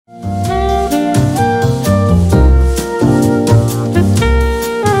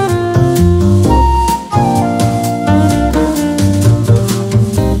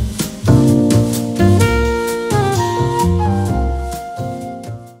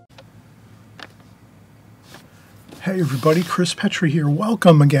Hey everybody, Chris Petri here.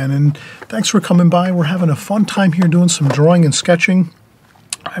 Welcome again, and thanks for coming by. We're having a fun time here doing some drawing and sketching.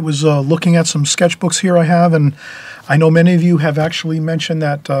 I was looking at some sketchbooks here I have, and I know many of you have actually mentioned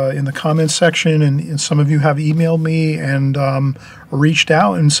that in the comments section, and some of you have emailed me and reached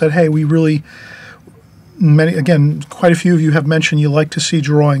out and said, hey, we really, quite a few of you have mentioned you like to see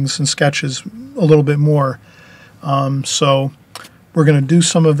drawings and sketches a little bit more. So we're going to do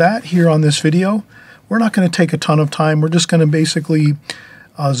some of that here on this video. We're not going to take a ton of time. We're just going to basically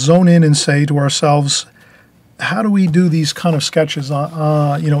zone in and say to ourselves, how do we do these kind of sketches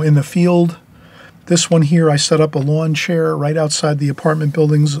in the field? This one here, I set up a lawn chair right outside the apartment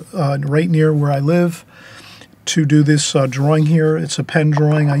buildings right near where I live to do this drawing here. It's a pen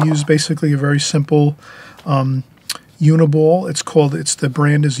drawing. I use basically a very simple Uniball. The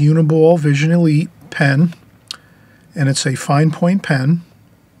brand is Uniball Vision Elite pen, and it's a fine point pen.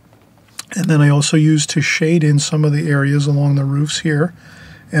 And then I also use to shade in some of the areas along the roofs here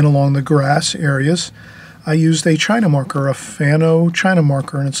and along the grass areas. I used a China marker, a Fano China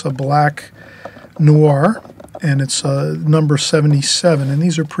marker, and it's a black noir, and it's number 77. And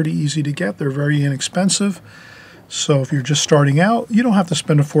these are pretty easy to get. They're very inexpensive. So if you're just starting out, you don't have to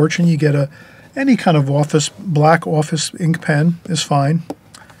spend a fortune. You get any kind of black office ink pen is fine,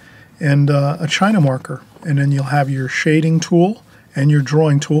 and a China marker. And then you'll have your shading tool and your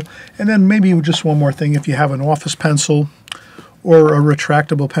drawing tool. And then maybe just one more thing, if you have an office pencil or a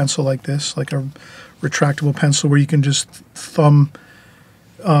retractable pencil like this, like a retractable pencil where you can just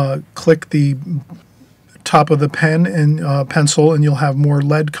click the top of the pen and pencil, and you'll have more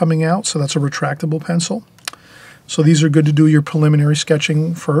lead coming out. So that's a retractable pencil. So these are good to do your preliminary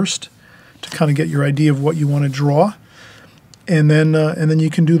sketching first to kind of get your idea of what you want to draw. And then you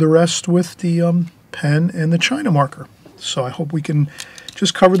can do the rest with the pen and the China marker. So I hope we can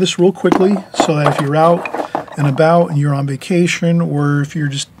just cover this real quickly so that if you're out and about and you're on vacation, or if you're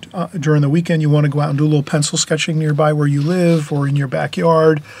just during the weekend you want to go out and do a little pencil sketching nearby where you live or in your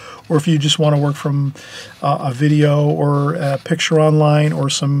backyard, or if you just want to work from a video or a picture online or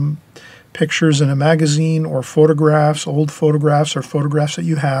some pictures in a magazine or photographs, old photographs or photographs that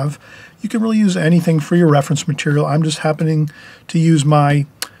you have, you can really use anything for your reference material. I'm just happening to use my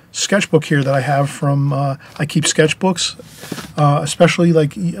sketchbook here that I have from, I keep sketchbooks, especially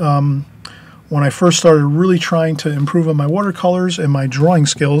like when I first started really trying to improve on my watercolors and my drawing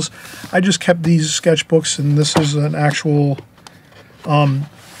skills. I just kept these sketchbooks, and this is an actual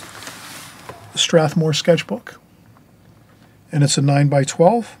Strathmore sketchbook, and it's a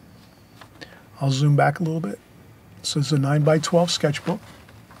 9x12. I'll zoom back a little bit. So it's a 9x12 sketchbook.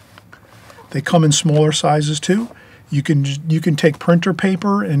 They come in smaller sizes too. You can take printer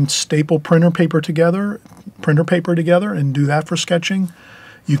paper and staple printer paper together and do that for sketching.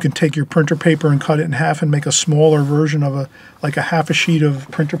 You can take your printer paper and cut it in half and make a smaller version of like a half a sheet of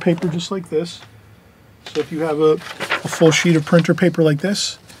printer paper, just like this. So if you have a full sheet of printer paper like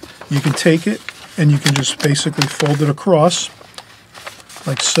this, you can take it and you can just basically fold it across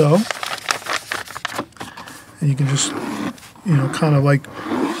like so. And you can just, kind of like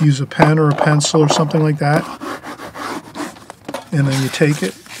use a pen or a pencil or something like that. And then you take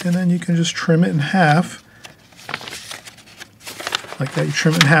it, and then you can just trim it in half. Like that, you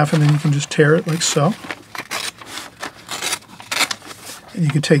trim it in half, and then you can just tear it like so. And you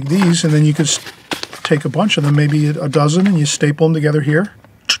can take these, and then you can take a bunch of them, maybe a dozen, and you staple them together here.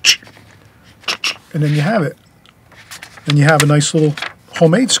 And then you have it. And you have a nice little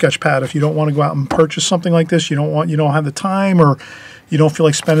homemade sketch pad. If you don't want to go out and purchase something like this, you don't have the time, or you don't feel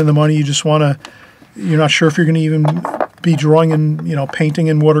like spending the money, you just want to, you're not sure if you're going to even be drawing and painting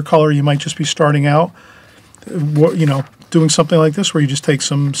in watercolor. You might just be starting out, doing something like this where you just take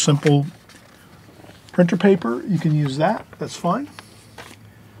some simple printer paper. You can use that. That's fine.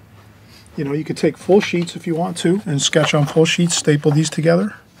 You could take full sheets if you want to and sketch on full sheets. Staple these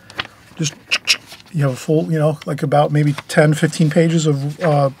together. Just you have a full, like about maybe 10, 15 pages of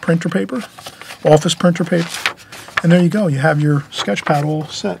printer paper, office printer paper, and there you go. You have your sketch pad all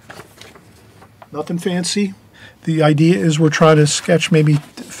set. Nothing fancy. The idea is we're trying to sketch maybe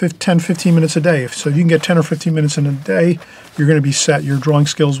 10, 15 minutes a day. So if you can get 10 or 15 minutes in a day, you're going to be set. Your drawing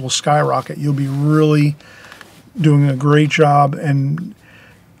skills will skyrocket. You'll be really doing a great job and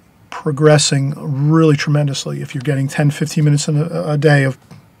progressing really tremendously if you're getting 10, 15 minutes in a day of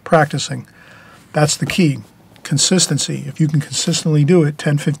practicing. That's the key. Consistency. If you can consistently do it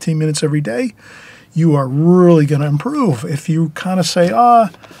 10, 15 minutes every day, you are really going to improve. If you kind of say,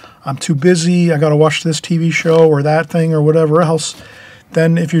 I'm too busy, I got to watch this TV show or that thing or whatever else,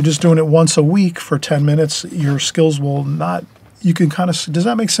 then if you're just doing it once a week for 10 minutes, your skills will not, you can kind of, does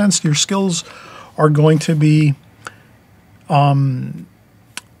that make sense? Your skills are going to be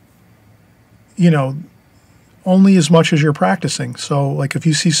you know, only as much as you're practicing. So like if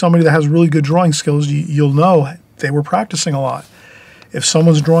you see somebody that has really good drawing skills, you'll know they were practicing a lot. If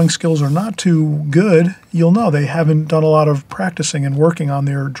someone's drawing skills are not too good, you'll know they haven't done a lot of practicing and working on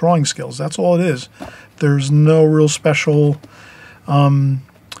their drawing skills. That's all it is. There's no real special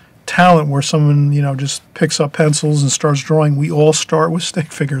talent where someone, you know, just picks up pencils and starts drawing. We all start with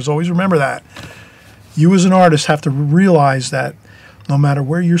stick figures. Always remember that. You as an artist have to realize that no matter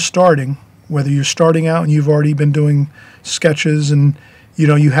where you're starting, whether you're starting out and you've already been doing sketches and, you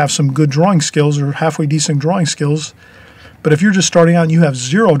know, you have some good drawing skills or halfway decent drawing skills, but if you're just starting out and you have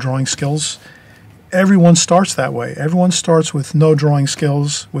zero drawing skills, everyone starts that way. Everyone starts with no drawing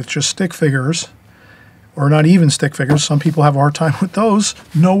skills, with just stick figures, or not even stick figures. Some people have a hard time with those.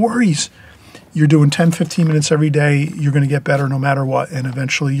 No worries. You're doing 10, 15 minutes every day. You're going to get better no matter what, and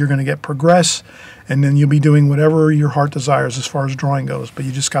eventually you're going to get progress, and then you'll be doing whatever your heart desires as far as drawing goes. But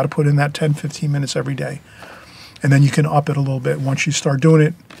you just got to put in that 10, 15 minutes every day, and then you can up it a little bit. Once you start doing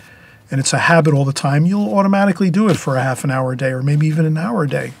it, and it's a habit all the time, you'll automatically do it for a half an hour a day or maybe even an hour a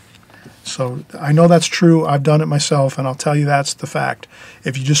day. So I know that's true. I've done it myself, and I'll tell you that's the fact.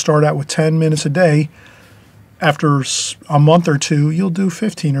 If you just start out with 10 minutes a day, after a month or two, you'll do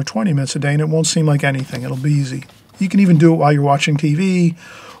 15 or 20 minutes a day, and it won't seem like anything. It'll be easy. You can even do it while you're watching TV,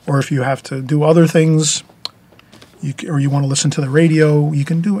 or if you have to do other things, or you want to listen to the radio, you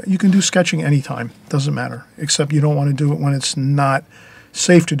can do sketching anytime. Doesn't matter, except you don't want to do it when it's not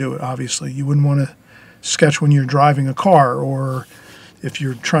safe to do it, obviously. You wouldn't want to sketch when you're driving a car, or if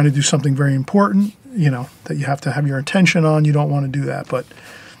you're trying to do something very important, you know, that you have to have your attention on, you don't want to do that. But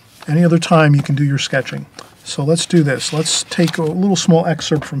any other time you can do your sketching. So let's do this. Let's take a little small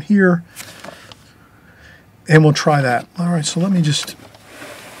excerpt from here, and we'll try that. All right, so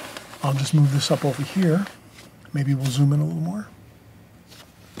I'll just move this up over here. Maybe we'll zoom in a little more.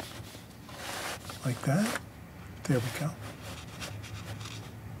 Like that. There we go.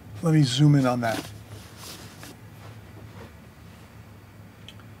 Let me zoom in on that.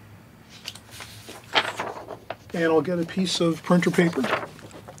 And I'll get a piece of printer paper.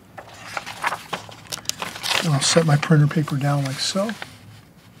 And I'll set my printer paper down like so.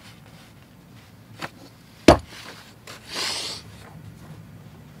 A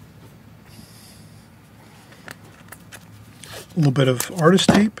little bit of artist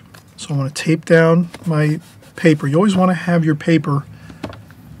tape. So I'm going to tape down my paper. You always want to have your paper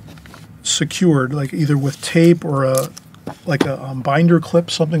secured, like either with tape or a binder clip,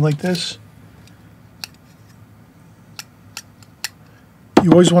 something like this.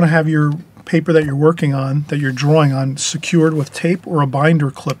 You always want to have your paper that you're working on, that you're drawing on, secured with tape or a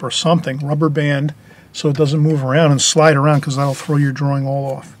binder clip or something, rubber band, so it doesn't move around and slide around, because that'll throw your drawing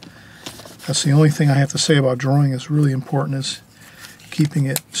all off. That's the only thing I have to say about drawing is really important, is keeping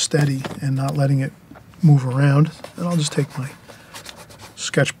it steady and not letting it move around. And I'll just take my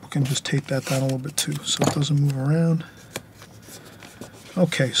sketchbook and just tape that down a little bit too, so it doesn't move around.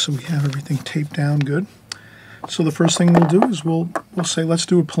 Okay, so we have everything taped down good. So the first thing we'll do is we'll say, let's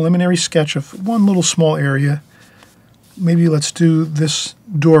do a preliminary sketch of one little small area. Maybe let's do this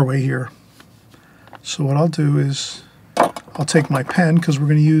doorway here. So what I'll do is I'll take my pen, because we're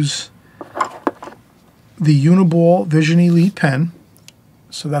going to use the Uniball Vision Elite pen.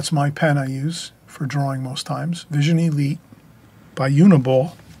 So that's my pen I use for drawing most times. Vision Elite by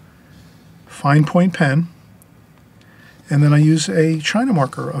Uniball, fine point pen. And then I use a China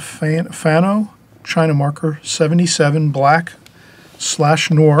marker, a Fano China marker 77 black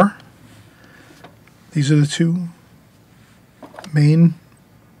 /Noir. These are the two main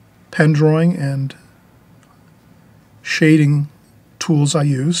pen drawing and shading tools I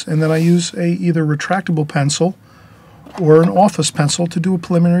use. And then I use a either retractable pencil or an office pencil to do a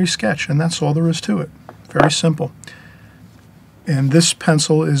preliminary sketch, and that's all there is to it. Very simple. And this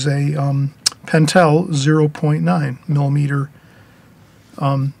pencil is a Pentel 0.9 millimeter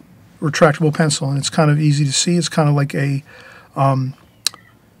retractable pencil, and it's kind of easy to see. It's kind of like a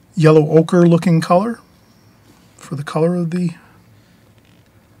yellow ochre looking color for the color of the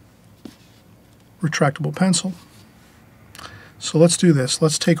retractable pencil. So let's do this.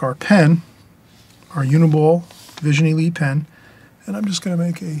 Let's take our pen, our Uniball Vision Elite pen, and I'm just going to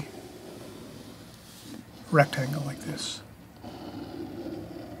make a rectangle like this.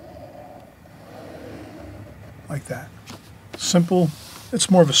 Like that. Simple. It's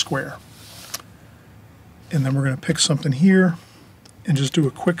more of a square. And then we're going to pick something here and just do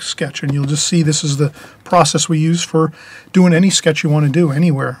a quick sketch. And you'll just see this is the process we use for doing any sketch you want to do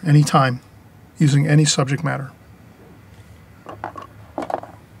anywhere, anytime, using any subject matter.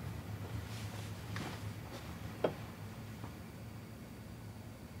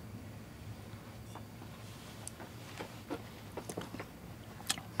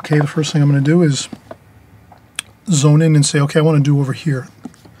 okay, the first thing I'm going to do is zone in and say, okay, I want to do over here.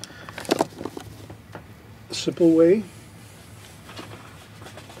 A simple way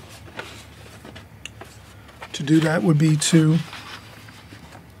to do that would be to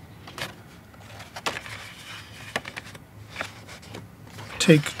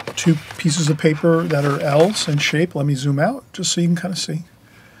take two pieces of paper that are L's in shape. Let me zoom out just so you can kind of see.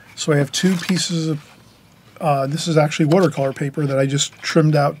 So I have two pieces of, this is actually watercolor paper that I just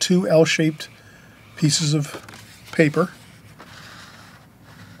trimmed out, two L-shaped pieces of paper.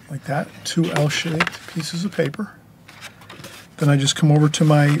 Like that, two L-shaped pieces of paper. Then I just come over to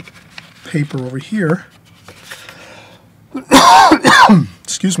my paper over here.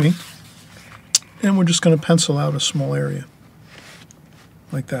 Excuse me. And we're just going to pencil out a small area.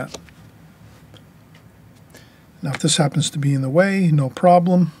 Like that. Now if this happens to be in the way, no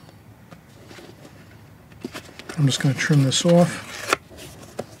problem. I'm just going to trim this off.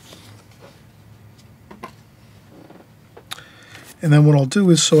 And then what I'll do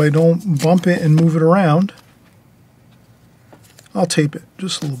is, so I don't bump it and move it around, I'll tape it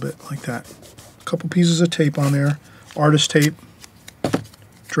just a little bit like that. A couple pieces of tape on there, artist tape,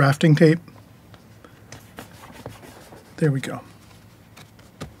 drafting tape. There we go.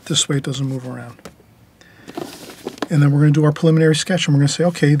 This way it doesn't move around. And then we're going to do our preliminary sketch, and we're going to say,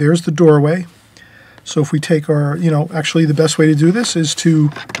 okay, there's the doorway. So if we take our, actually the best way to do this is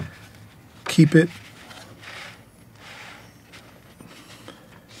to keep it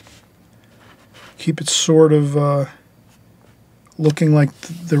sort of looking like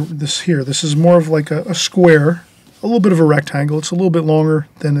this here. This is more of like a square, a little bit of a rectangle. It's a little bit longer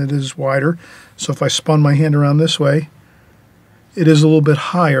than it is wider. So if I spun my hand around this way, it is a little bit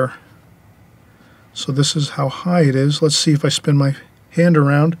higher. So this is how high it is. Let's see if I spin my hand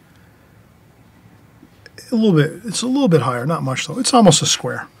around. A little bit. It's a little bit higher, not much though. It's almost a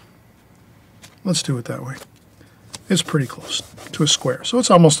square. Let's do it that way. It's pretty close to a square. So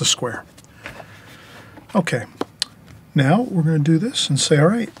it's almost a square. Okay. Now we're going to do this and say, all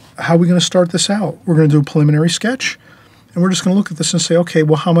right, how are we going to start this out? We're going to do a preliminary sketch, and we're just going to look at this and say, okay,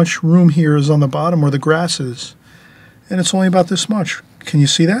 well, how much room here is on the bottom where the grass is? And it's only about this much. Can you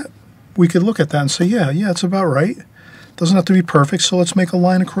see that? We could look at that and say, yeah, it's about right. Doesn't have to be perfect, so let's make a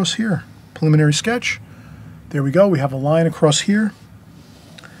line across here. Preliminary sketch. There we go. We have a line across here.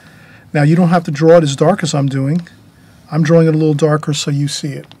 Now, you don't have to draw it as dark as I'm doing. I'm drawing it a little darker so you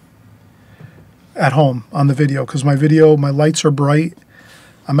see it at home on the video, because my lights are bright.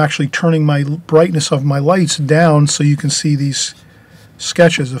 I'm actually turning my brightness of my lights down so you can see these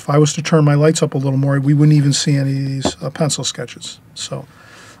sketches. If I was to turn my lights up a little more, we wouldn't even see any of these pencil sketches. So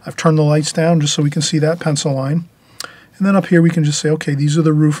I've turned the lights down just so we can see that pencil line. And then up here we can just say, okay, these are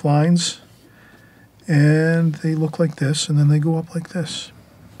the roof lines. And they look like this, and then they go up like this.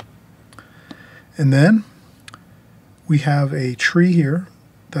 And then we have a tree here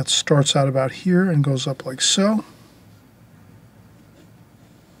that starts out about here and goes up like so.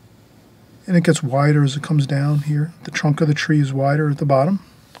 And it gets wider as it comes down here. The trunk of the tree is wider at the bottom.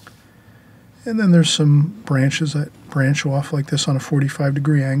 And then there's some branches that branch off like this on a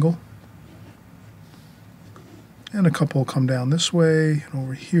 45-degree angle. And a couple will come down this way and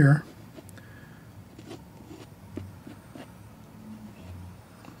over here.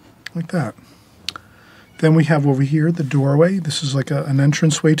 Like that. Then we have over here the doorway. This is like an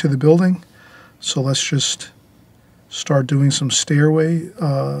entranceway to the building. So let's just start doing some steps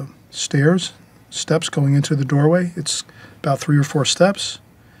going into the doorway. It's about 3 or 4 steps.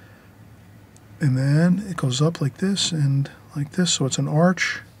 And then it goes up like this and like this, so it's an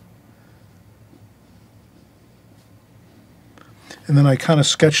arch. And then I kind of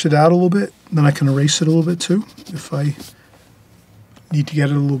sketched it out a little bit. Then I can erase it a little bit too if I need to get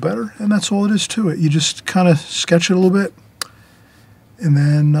it a little better. And that's all it is to it. You just kind of sketch it a little bit, and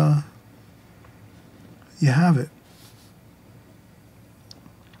then you have it.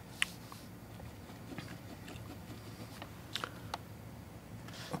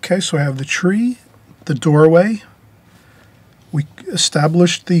 Okay, so I have the tree, the doorway. We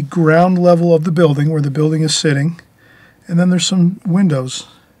established the ground level of the building where the building is sitting, and then there's some windows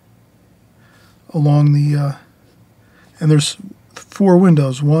along the, and there's 4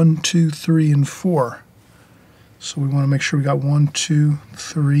 windows, 1, 2, 3, and 4. So we want to make sure we got 1, 2,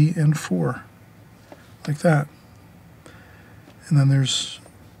 3, and 4, like that. And then there's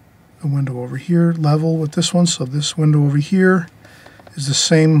a window over here, level with this one. So this window over here is the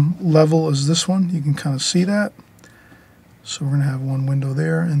same level as this one. You can kind of see that. So we're going to have one window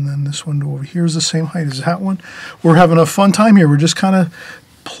there, and then this window over here is the same height as that one. We're having a fun time here. We're just kind of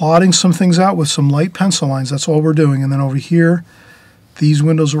plotting some things out with some light pencil lines. That's all we're doing. And then over here, these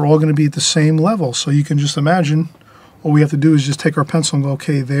windows are all going to be at the same level. So you can just imagine, all we have to do is just take our pencil and go,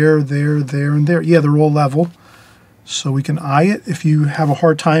 okay, there, there, there, and there. Yeah, they're all level. So we can eye it. If you have a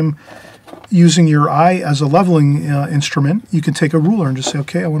hard time using your eye as a leveling instrument, you can take a ruler and just say,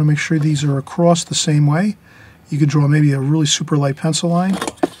 okay, I want to make sure these are across the same way. You could draw maybe a really super light pencil line,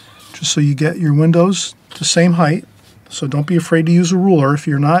 just so you get your windows the same height. So don't be afraid to use a ruler. If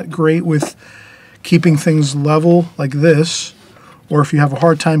you're not great with keeping things level like this, or if you have a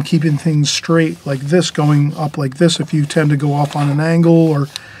hard time keeping things straight like this, going up like this, if you tend to go off on an angle, or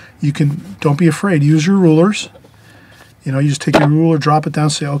don't be afraid, use your rulers. You know, you just take your ruler, drop it down,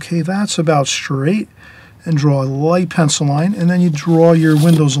 say, okay, that's about straight, and draw a light pencil line, and then you draw your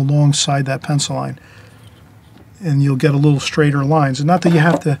windows alongside that pencil line. And you'll get a little straighter lines. And not that you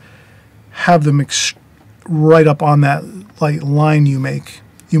have to have them right up on that light line you make.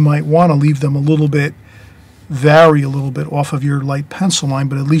 You might want to leave them a little bit, vary a little bit off of your light pencil line,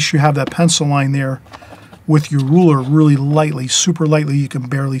 but at least you have that pencil line there with your ruler really lightly, super lightly. You can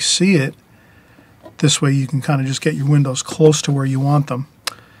barely see it. This way you can kind of just get your windows close to where you want them.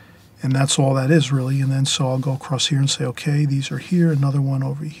 And that's all that is really. And then so I'll go across here and say, okay, these are here, another one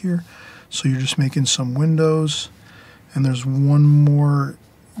over here. So you're just making some windows. And there's one more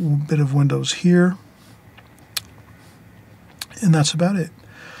bit of windows here. And that's about it.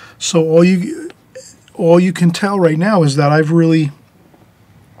 So all you can tell right now is that I've really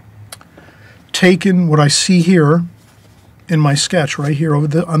taken what I see here in my sketch right here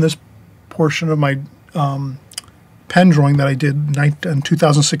on this portion of my pen drawing that I did in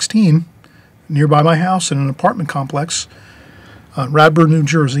 2016 nearby my house in an apartment complex in Radburn, New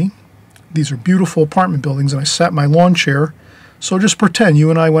Jersey. These are beautiful apartment buildings, and I sat in my lawn chair. So just pretend you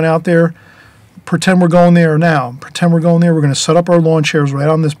and I went out there. Pretend we're going there now. Pretend we're going there. We're going to set up our lawn chairs right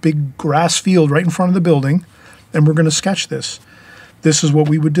on this big grass field right in front of the building, and we're going to sketch this. This is what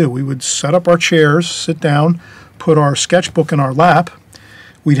we would do. We would set up our chairs, sit down, put our sketchbook in our lap.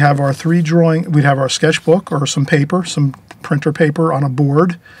 We'd have our we'd have our sketchbook or some paper, some printer paper on a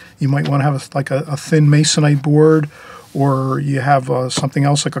board. You might want to have a thin masonite board, or you have something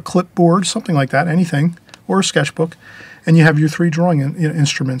else like a clipboard, something like that, anything, or a sketchbook. And you have your three drawing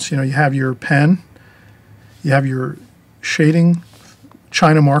instruments. You know, you have your pen, you have your shading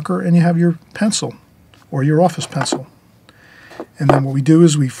China marker, and you have your pencil or your office pencil. And then what we do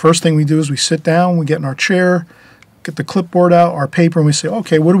is first thing we do is we sit down, we get in our chair, get the clipboard out, our paper, and we say,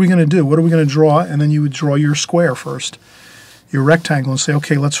 okay, what are we going to do? What are we going to draw? And then you would draw your square first, your rectangle, and say,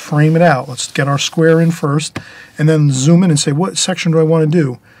 okay, let's frame it out. Let's get our square in first, and then zoom in and say, what section do I want to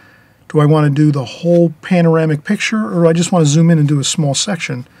do? Do I want to do the whole panoramic picture, or do I just want to zoom in and do a small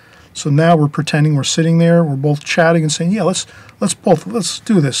section? So now we're pretending we're sitting there, we're both chatting and saying, yeah, let's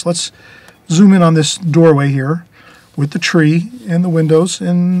do this. Let's zoom in on this doorway here with the tree and the windows,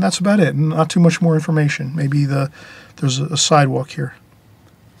 and that's about it. And not too much more information. Maybe there's a sidewalk here.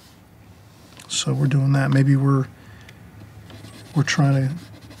 So we're doing that. Maybe we're trying to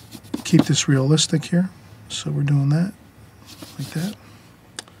keep this realistic here. So we're doing that, like that.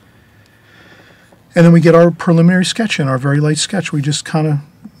 And then we get our preliminary sketch in, our very light sketch. We just kind of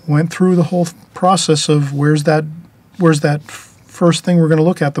went through the whole process of where's that first thing we're going to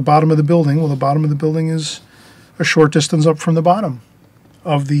look at, the bottom of the building. Well, the bottom of the building is a short distance up from the bottom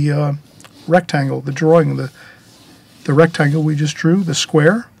of the rectangle, the drawing, the rectangle we just drew, the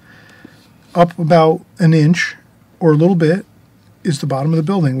square. Up about an inch or a little bit is the bottom of the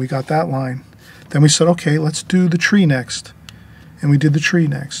building. We got that line. Then we said, okay, let's do the tree next. And we did the tree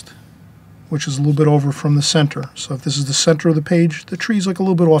next, which is a little bit over from the center. So if this is the center of the page, the tree's like a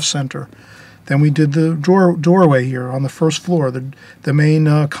little bit off center. Then we did the doorway here on the first floor. The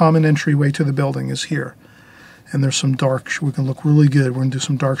main common entryway to the building is here. And there's some dark, we can look really good. We're going to do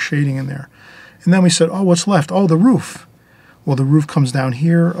some dark shading in there. And then we said, oh, what's left? Oh, the roof. Well, the roof comes down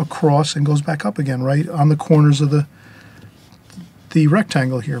here, across, and goes back up again, right on the corners of the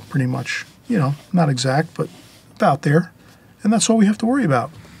rectangle here, pretty much. You know, not exact, but about there. And that's all we have to worry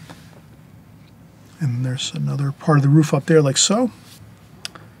about. And there's another part of the roof up there like so.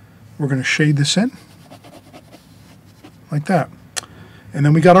 We're going to shade this in like that. And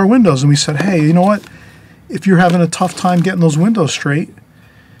then we got our windows, and we said, hey, you know what? If you're having a tough time getting those windows straight,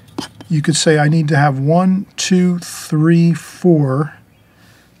 you could say I need to have 1, 2, 3, 4,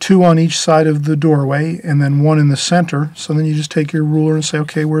 2 on each side of the doorway, and then 1 in the center. So then you just take your ruler and say,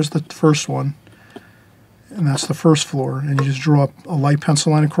 okay, where's the first one? And that's the first floor. And you just draw a light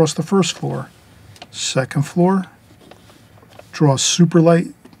pencil line across the first floor. Second floor, draw a super light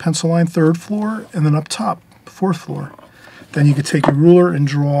pencil line, third floor, and then up top, fourth floor. Then you could take your ruler and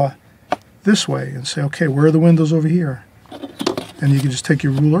draw this way and say, okay, where are the windows over here? And you can just take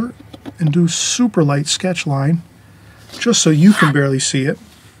your ruler and do super light sketch line, just so you can barely see it.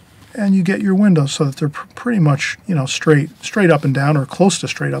 And you get your windows so that they're pretty much, you know, straight up and down, or close to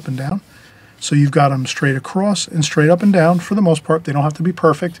straight up and down. So you've got them straight across and straight up and down for the most part. They don't have to be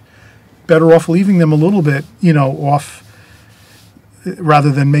perfect. Better off leaving them a little bit, you know, off,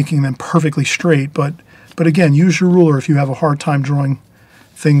 rather than making them perfectly straight. But again, use your ruler if you have a hard time drawing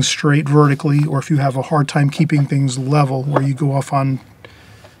things straight vertically, or if you have a hard time keeping things level, where you go off on,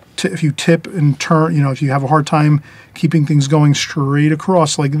 if you tip and turn, you know, if you have a hard time keeping things going straight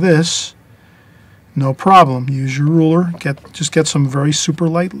across like this, no problem. Use your ruler. Just get some very super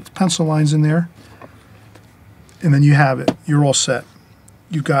light pencil lines in there, and then you have it. You're all set.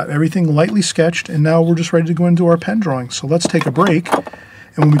 You've got everything lightly sketched, and now we're just ready to go into our pen drawing. So let's take a break,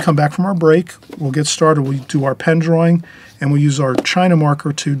 and when we come back from our break, we'll get started. We'll do our pen drawing, and we'll use our China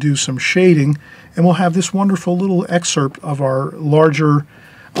marker to do some shading, and we'll have this wonderful little excerpt of our larger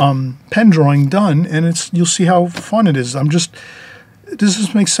pen drawing done, and you'll see how fun it is. Does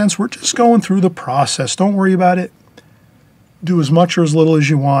this make sense? We're just going through the process. Don't worry about it. Do as much or as little as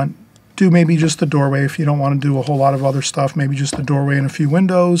you want. Do maybe just the doorway if you don't want to do a whole lot of other stuff, maybe just the doorway and a few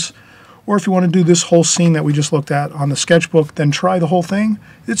windows. Or if you want to do this whole scene that we just looked at on the sketchbook, then try the whole thing.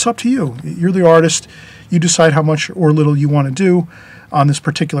 It's up to you. You're the artist. You decide how much or little you want to do on this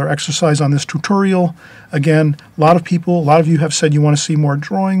particular exercise, on this tutorial. Again, a lot of you have said you want to see more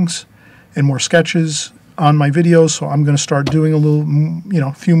drawings and more sketches on my videos, so I'm going to start doing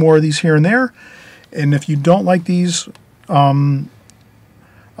a few more of these here and there. And if you don't like these, I'll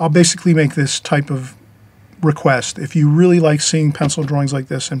basically make this type of request. If you really like seeing pencil drawings like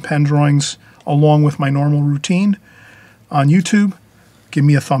this and pen drawings along with my normal routine on YouTube, give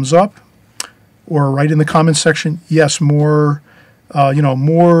me a thumbs up, or write in the comments section, yes, more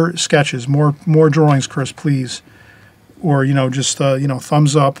sketches, more drawings, Chris, please. Or, just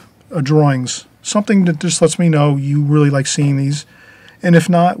thumbs up, drawings. Something that just lets me know you really like seeing these. And if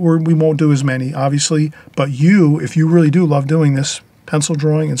not, we won't do as many, obviously. But if you really do love doing this, pencil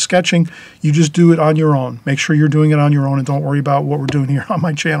drawing and sketching, you just do it on your own. Make sure you're doing it on your own, and don't worry about what we're doing here on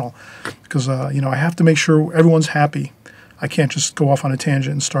my channel. Because, I have to make sure everyone's happy. I can't just go off on a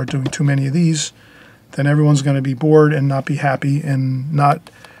tangent and start doing too many of these. Then everyone's going to be bored and not be happy and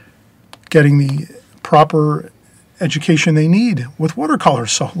not getting the proper education they need with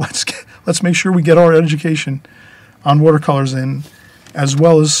watercolors. So let's make sure we get our education on watercolors in, as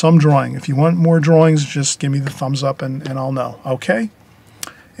well as some drawing. If you want more drawings, just give me the thumbs up and I'll know. Okay?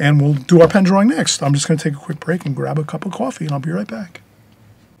 And we'll do our pen drawing next. I'm just going to take a quick break and grab a cup of coffee, and I'll be right back.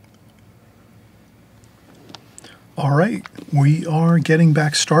 All right, we are getting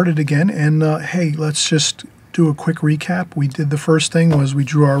back started again, and hey, let's just do a quick recap. We did the first thing was we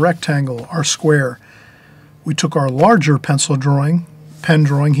drew our rectangle, our square. We took our larger pen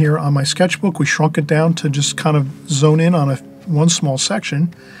drawing here on my sketchbook. We shrunk it down to just kind of zone in on one small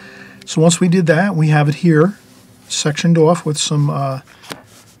section. So once we did that, we have it here sectioned off with some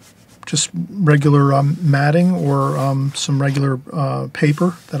just regular matting, or some regular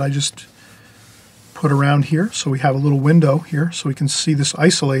paper that I just put around here. So we have a little window here so we can see this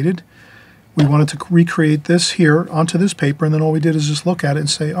isolated. We wanted to recreate this here onto this paper, and then all we did is just look at it and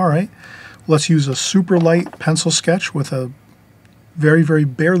say, all right, let's use a super light pencil sketch with a very, very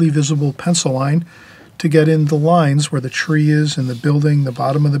barely visible pencil line to get in the lines where the tree is and the building, the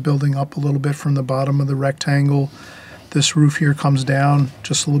bottom of the building up a little bit from the bottom of the rectangle. This roof here comes down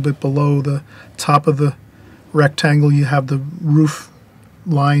just a little bit below the top of the rectangle. You have the roof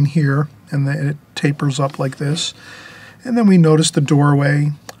line here, and then it tapers up like this. And then we noticed the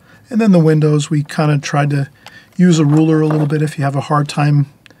doorway, and then the windows. We kind of tried to use a ruler a little bit if you have a hard time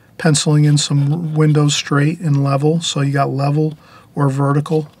penciling in some windows straight and level. So you got level or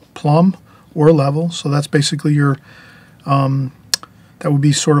vertical, plumb or level. So that's basically your, that would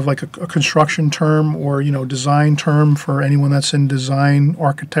be sort of like a construction term, or, design term for anyone that's in design,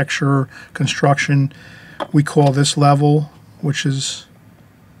 architecture, construction. We call this level, which is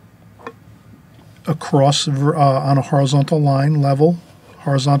across on a horizontal line, level,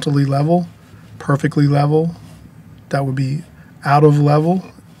 horizontally level, perfectly level. That would be out of level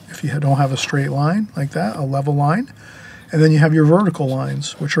if you don't have a straight line like that, a level line. And then you have your vertical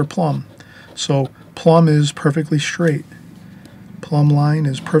lines, which are plumb. So plumb is perfectly straight. Plumb line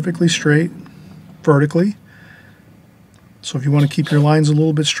is perfectly straight vertically. So if you want to keep your lines a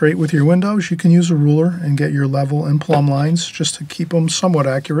little bit straight with your windows, you can use a ruler and get your level and plumb lines just to keep them somewhat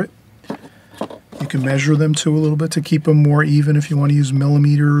accurate. You can measure them too a little bit to keep them more even if you want to use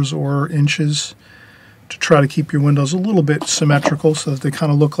millimeters or inches to try to keep your windows a little bit symmetrical so that they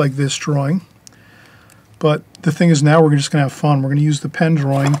kind of look like this drawing. But the thing is, now we're just going to have fun. We're going to use the pen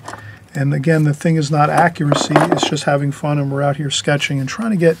drawing. And again, the thing is not accuracy, it's just having fun, and we're out here sketching and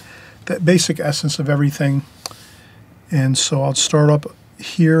trying to get that basic essence of everything. And so I'll start up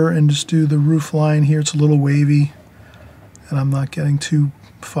here and just do the roof line here. It's a little wavy, and I'm not getting too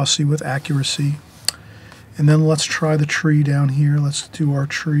fussy with accuracy. And then let's try the tree down here. Let's do our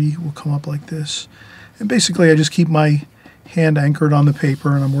tree. We'll come up like this. And basically I just keep my hand anchored on the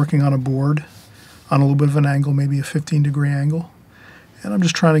paper, and I'm working on a board on a little bit of an angle, maybe a 15-degree angle. And I'm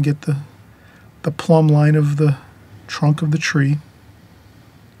just trying to get the plumb line of the trunk of the tree,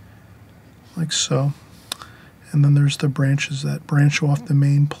 like so. And then there's the branches that branch off the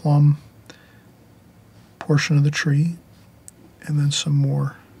main plumb portion of the tree, and then some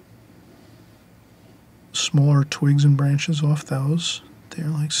more smaller twigs and branches off those there,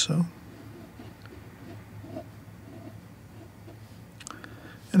 like so.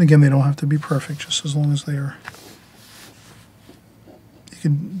 And again, they don't have to be perfect, just as long as they are. You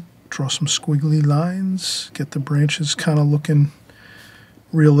can draw some squiggly lines, get the branches kind of looking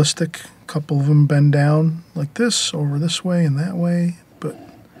realistic. A couple of them bend down like this, over this way and that way, but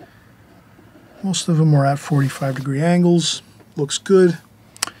most of them are at 45-degree angles. Looks good.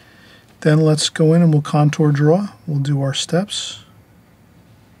 Then let's go in and we'll contour draw. We'll do our steps.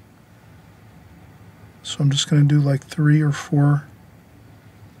 So I'm just going to do like 3 or 4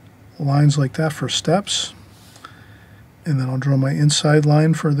 lines like that for steps. And then I'll draw my inside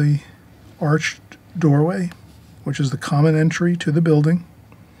line for the arched doorway, which is the common entry to the building.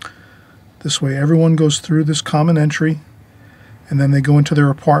 This way everyone goes through this common entry, and then they go into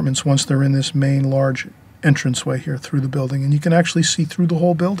their apartments once they're in this main large entranceway here through the building. And you can actually see through the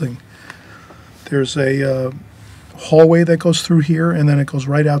whole building. There's a hallway that goes through here, and then it goes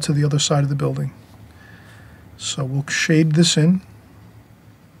right out to the other side of the building. So we'll shade this in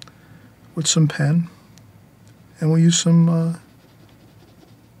with some pen, and we'll use some,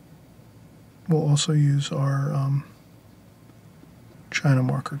 we'll also use our China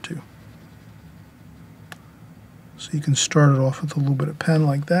marker too. So you can start it off with a little bit of pen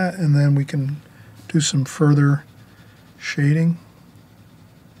like that, and then we can do some further shading.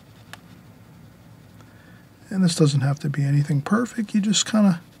 And this doesn't have to be anything perfect. You just kind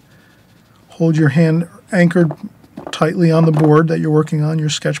of hold your hand anchored tightly on the board that you're working on, your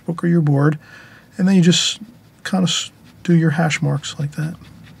sketchbook or your board, and then you just kind of do your hash marks like that.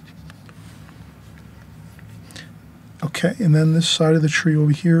 Okay, and then this side of the tree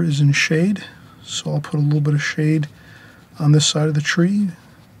over here is in shade, so I'll put a little bit of shade on this side of the tree.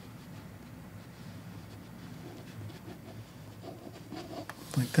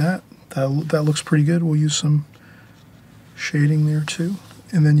 Like that. That looks pretty good. We'll use some shading there too.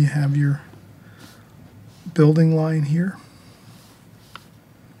 And then you have your building line here.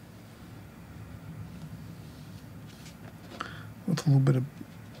 With a little bit of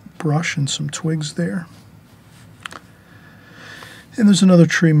brush and some twigs there. And there's another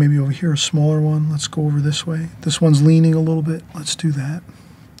tree maybe over here, a smaller one. Let's go over this way. This one's leaning a little bit. Let's do that.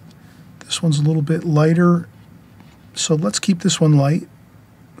 This one's a little bit lighter. So let's keep this one light.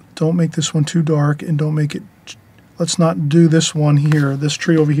 Don't make this one too dark, and don't make it, let's not do this one here, this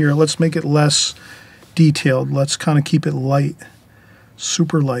tree over here. Let's make it less detailed. Let's kind of keep it light,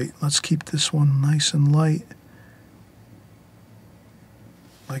 super light. Let's keep this one nice and light,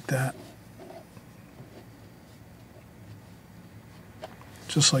 like that.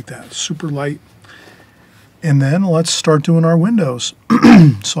 Just like that, super light. And then let's start doing our windows.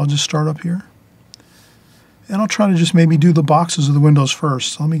 So I'll just start up here. And I'll try to just maybe do the boxes of the windows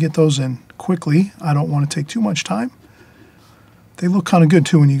first. So let me get those in quickly. I don't want to take too much time. They look kind of good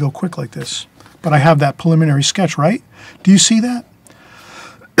too when you go quick like this. But I have that preliminary sketch, right? Do you see that?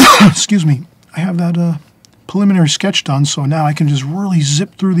 Excuse me. I have that preliminary sketch done, so now I can just really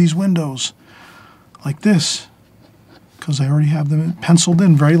zip through these windows like this, because I already have them penciled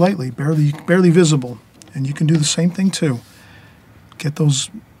in very lightly, barely visible. And you can do the same thing too. Get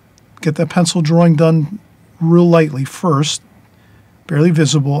that pencil drawing done real lightly first, barely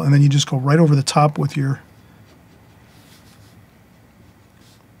visible, and then you just go right over the top with your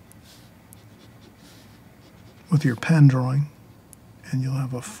pen drawing, and you'll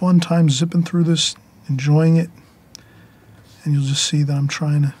have a fun time zipping through this, enjoying it. And you'll just see that I'm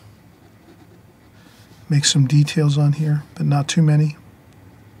trying to make some details on here, but not too many.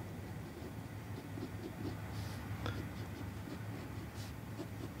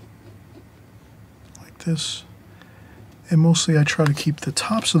 This, and mostly I try to keep the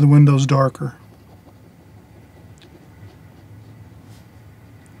tops of the windows darker.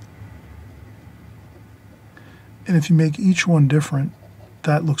 And if you make each one different,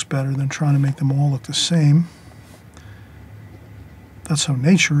 That looks better than trying to make them all look the same. That's how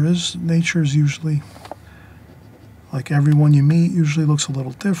nature is. Nature is usually, like everyone you meet, usually looks a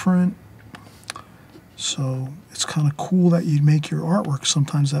little different. So it's kind of cool that you make your artwork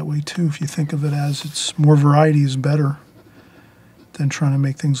sometimes that way too. If you think of it as it's more variety is better than trying to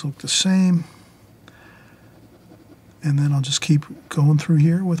make things look the same. And then I'll just keep going through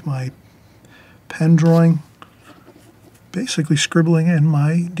here with my pen drawing, basically scribbling in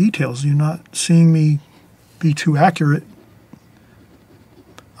my details. You're not seeing me be too accurate.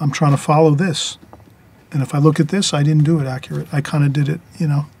 I'm trying to follow this. And if I look at this, I didn't do it accurate. I kind of did it, you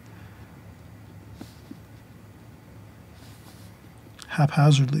know,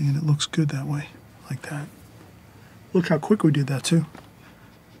 haphazardly, and it looks good that way, like that. Look how quick we did that too.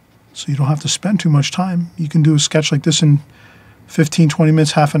 So you don't have to spend too much time. You can do a sketch like this in 15, 20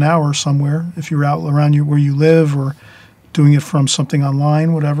 minutes, half an hour somewhere, if you're out around where you live or doing it from something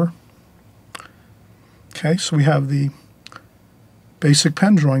online, whatever. Okay, so we have the basic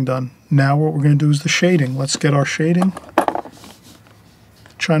pen drawing done. Now what we're going to do is the shading. Let's get our shading,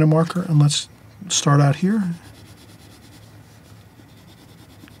 China marker, and let's start out here.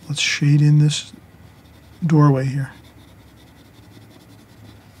 Let's shade in this doorway here.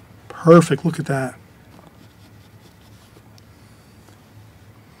 Perfect, look at that.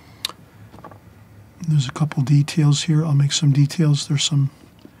 There's a couple details here. I'll make some details. There's some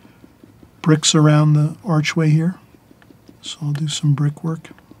bricks around the archway here. So I'll do some brickwork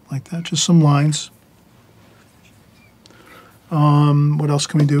like that, just some lines. What else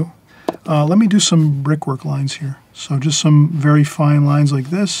can we do? Let me do some brickwork lines here. So just some very fine lines like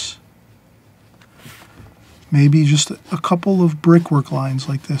this. Maybe just a couple of brickwork lines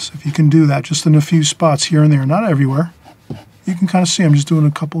like this. If you can do that, just in a few spots here and there, not everywhere. You can kind of see I'm just doing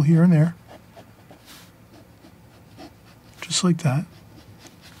a couple here and there. Just like that.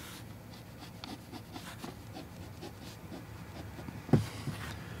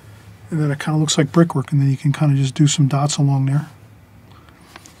 And then it kind of looks like brickwork, and then you can kind of just do some dots along there.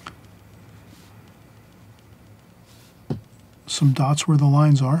 Some dots where the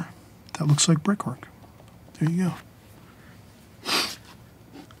lines are. That looks like brickwork. There you go.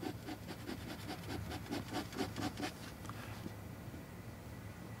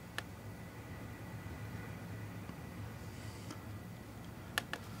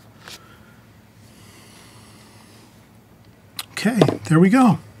 Okay, there we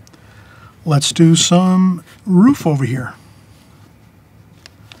go. Let's do some roof over here.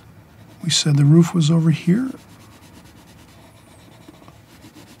 We said the roof was over here.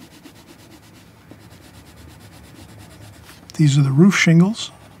 These are the roof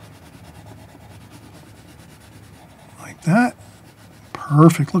shingles. Like that.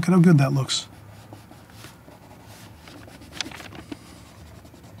 Perfect. Look at how good that looks.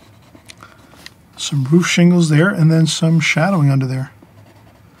 Some roof shingles there, and then some shadowing under there.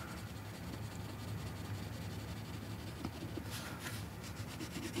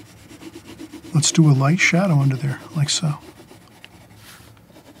 Let's do a light shadow under there, like so.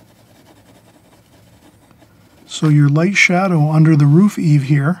 So your light shadow under the roof eave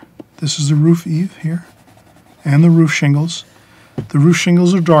here, this is the roof eave here, and the roof shingles. The roof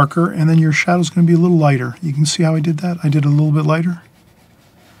shingles are darker, and then your shadow's going to be a little lighter. You can see how I did that? I did a little bit lighter.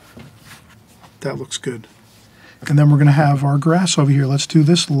 That looks good. And then we're going to have our grass over here. Let's do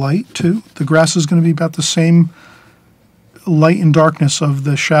this light too. The grass is going to be about the same light and darkness of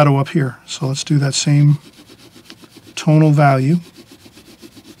the shadow up here. So let's do that same tonal value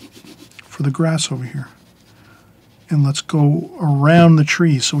for the grass over here. And let's go around the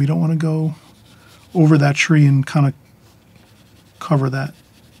tree. So we don't want to go over that tree and kind of cover that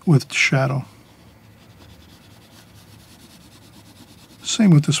with shadow. Same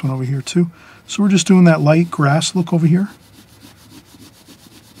with this one over here too. So we're just doing that light grass look over here,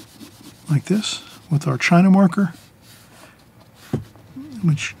 like this, with our China marker,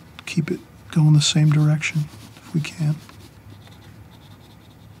 which keep it going the same direction if we can.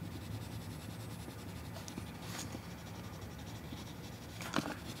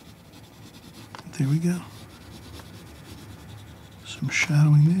 There we go. Some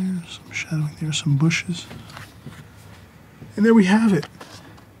shadowing there, some shadowing there, some bushes. And there we have it.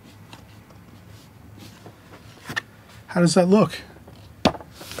 How does that look?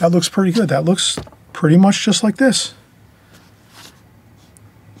 That looks pretty good. That looks pretty much just like this.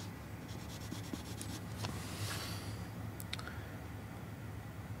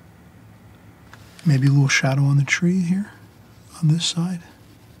 Maybe a little shadow on the tree here, on this side.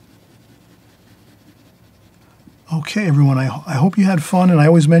 Okay, everyone, I hope you had fun, and I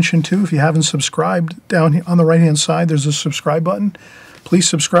always mention, too, if you haven't subscribed, down here on the right-hand side, there's a subscribe button. Please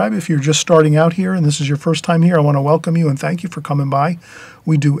subscribe if you're just starting out here and this is your first time here. I want to welcome you and thank you for coming by.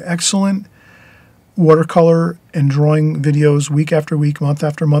 We do excellent watercolor and drawing videos week after week, month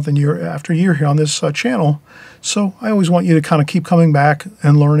after month, and year after year here on this channel. So I always want you to kind of keep coming back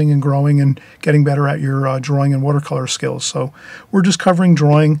and learning and growing and getting better at your drawing and watercolor skills. So we're just covering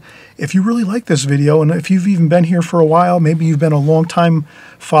drawing. If you really like this video, and if you've even been here for a while, maybe you've been a long time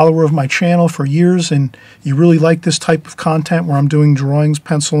follower of my channel for years, and you really like this type of content where I'm doing drawings,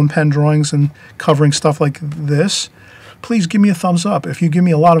 pencil and pen drawings, and covering stuff like this, please give me a thumbs up. If you give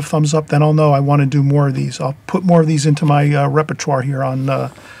me a lot of thumbs up, then I'll know I want to do more of these. I'll put more of these into my repertoire here on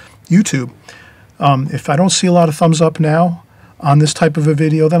YouTube. If I don't see a lot of thumbs up now on this type of a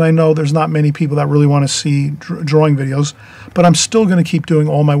video, then I know there's not many people that really want to see drawing videos, but I'm still going to keep doing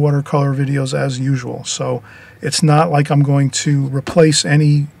all my watercolor videos as usual. So it's not like I'm going to replace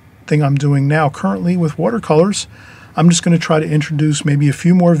anything I'm doing now currently with watercolors. I'm just going to try to introduce maybe a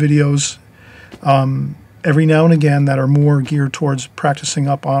few more videos every now and again that are more geared towards practicing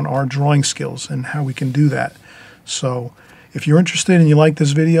up on our drawing skills and how we can do that. So if you're interested and you like this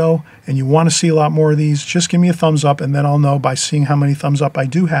video and you want to see a lot more of these, just give me a thumbs up, and then I'll know by seeing how many thumbs up I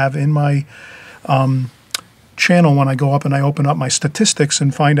do have in my channel. When I go up and I open up my statistics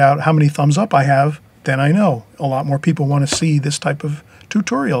and find out how many thumbs up I have, then I know a lot more people want to see this type of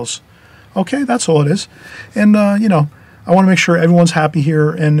tutorials. Okay, that's all it is. And, you know, I want to make sure everyone's happy here,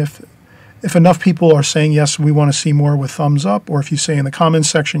 and if enough people are saying, yes, we want to see more with thumbs up, or if you say in the comments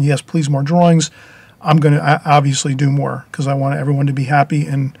section, yes, please more drawings, I'm going to obviously do more because I want everyone to be happy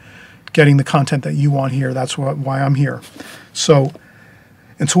and getting the content that you want here. That's why I'm here. So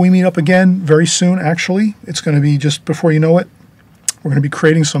until we meet up again very soon, actually, it's going to be just before you know it, we're going to be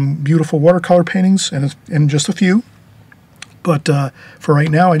creating some beautiful watercolor paintings in just a few. But for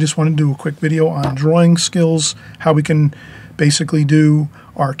right now, I just want to do a quick video on drawing skills, how we can basically do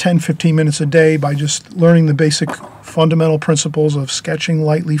our 10-15 minutes a day by just learning the basic fundamental principles of sketching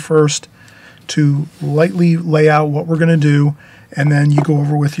lightly first, to lightly lay out what we're going to do, and then you go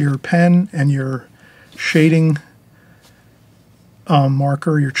over with your pen and your shading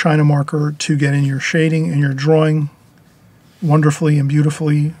marker, your China marker, to get in your shading and your drawing wonderfully and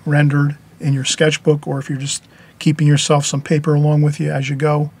beautifully rendered in your sketchbook, or if you're just keeping yourself some paper along with you as you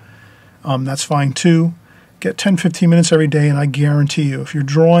go, that's fine too. Get 10-15 minutes every day, and I guarantee you, if you're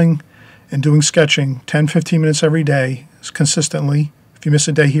drawing and doing sketching 10-15 minutes every day consistently, if you miss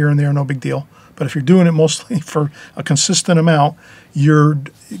a day here and there, no big deal. But if you're doing it mostly for a consistent amount, your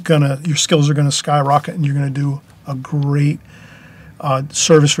skills are gonna skyrocket, and you're gonna do a great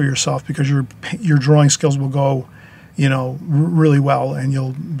service for yourself, because your drawing skills will go, you know, really well, and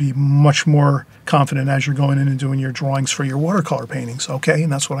you'll be much more confident as you're going in and doing your drawings for your watercolor paintings. Okay,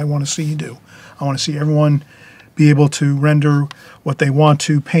 and that's what I want to see you do. I want to see everyone be able to render what they want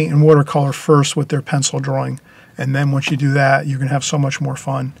to paint in watercolor first with their pencil drawing, and then once you do that, you're going to have so much more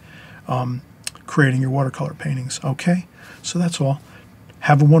fun creating your watercolor paintings. Okay, so that's all.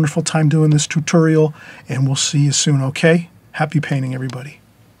 Have a wonderful time doing this tutorial, and we'll see you soon. Okay, happy painting, everybody.